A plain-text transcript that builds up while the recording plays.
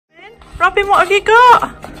Robin, what have you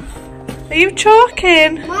got? Are you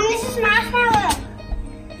chalking? Mum, this is marshmallow.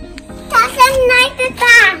 That's a nice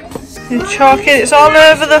that. You're chalking, it's all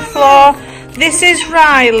over the floor. This is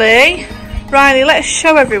Riley. Riley, let's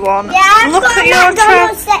show everyone. Yeah, look at your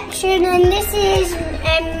McDonald's section, and this is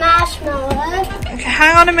marshmallow. Okay,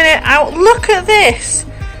 hang on a minute. Out. Look at this.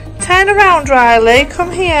 Turn around, Riley.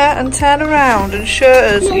 Come here and turn around and show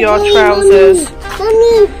us your trousers.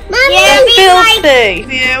 Mummy, They're filthy.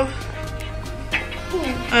 View.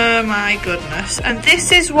 Oh my goodness. And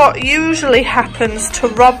this is what usually happens to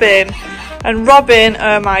Robin. And Robin,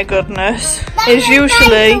 oh my goodness, is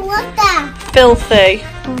usually filthy.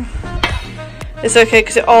 It's okay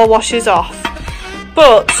because it all washes off.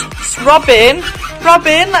 But Robin,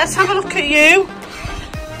 let's have a look at you.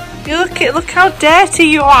 Look how dirty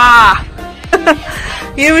you are.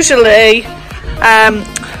 Usually,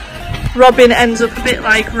 Robin ends up a bit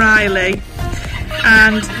like Riley,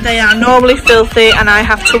 and they are normally filthy, and I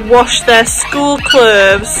have to wash their school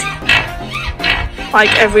clothes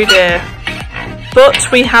like every day.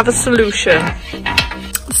 But we have a solution.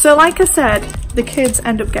 So like I said, the kids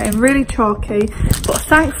end up getting really chalky, but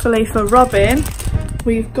thankfully for Robin,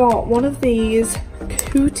 we've got one of these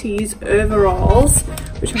Kooties overalls,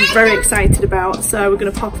 which I'm very excited about, so we're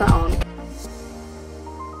going to pop that on.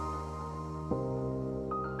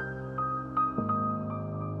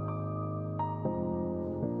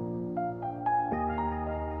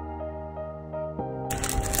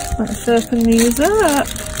 Let's open these up.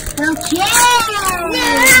 Okay.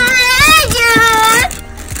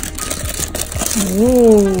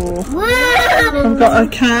 Ooh. I've got a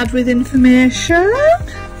card with information.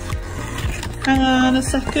 Hang on a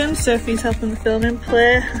second, Sophie's helping the filming.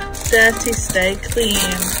 Play dirty, stay clean.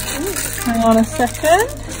 Hang on a second.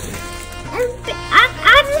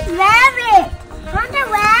 I just wear it. I want to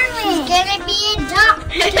wear it. She's gonna be a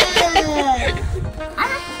doctor. I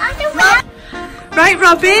want to wear it. Right,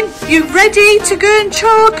 Robin, you ready to go and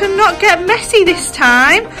chalk and not get messy this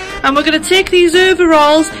time? And we're going to take these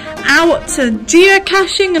overalls out to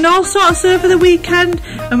geocaching and all sorts over the weekend,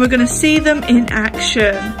 and we're going to see them in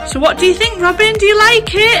action. So what do you think, Robin? Do you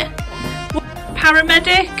like it?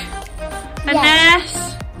 Paramedic? A nurse?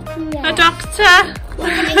 Yeah. A doctor?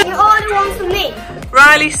 You order one for me.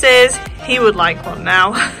 Riley says he would like one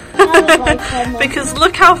now. I would like one. Because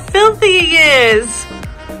look how filthy he is.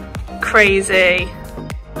 Crazy.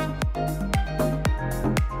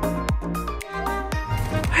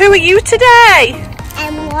 Who are you today?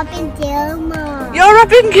 I'm Robin Gilmour. You're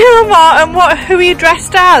Robin Gilmour, and who are you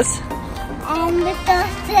dressed as? I'm the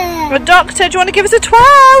doctor. A doctor. Do you want to give us a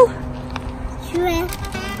twirl? Sure.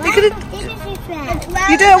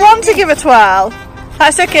 You don't want to give a twirl?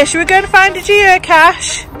 That's okay. Should we go and find a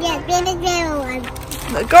geocache? Yeah, really good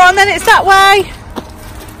one. Go on then, it's that way.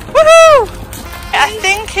 Woohoo! I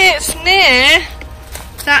think it's near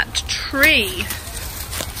that tree.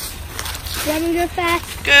 Let me go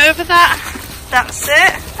first. Go over that. That's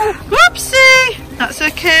it. Whoopsie! That's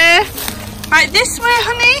okay. Right, this way,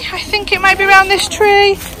 honey. I think it might be around this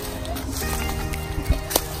tree.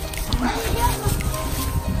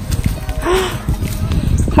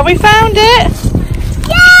 Have we found it?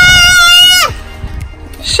 Yeah!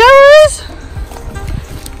 Show us.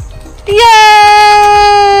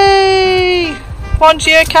 Yay! One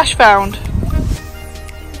geocache found.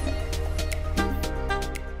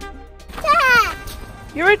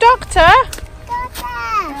 You're a doctor?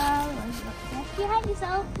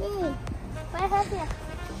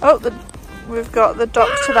 Oh, we've got the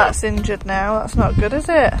doctor that's injured now. That's not good, is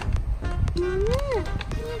it?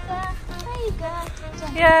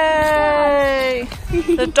 Yay!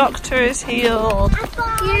 The doctor is healed.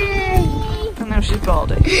 And now she's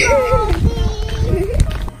balding.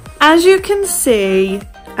 As you can see,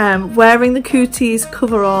 wearing the Kooties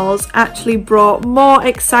coveralls actually brought more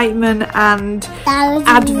excitement and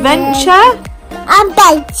adventure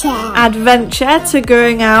to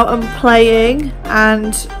going out and playing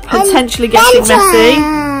and potentially getting messy.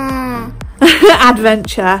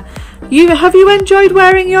 Adventure. Have you enjoyed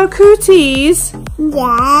wearing your Kooties?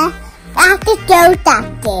 Yeah. After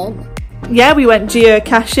geocaching. Yeah, we went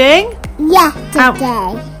geocaching.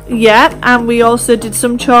 Yesterday. Yeah, and we also did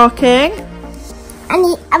some chalking.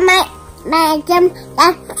 And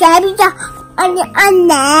on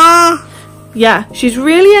there. Yeah, she's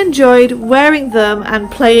really enjoyed wearing them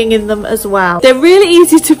and playing in them as well. They're really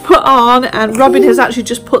easy to put on, and Robin has actually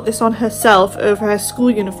just put this on herself over her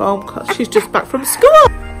school uniform because she's just back from school.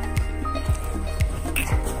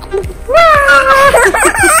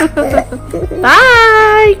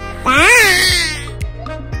 Bye! Bye!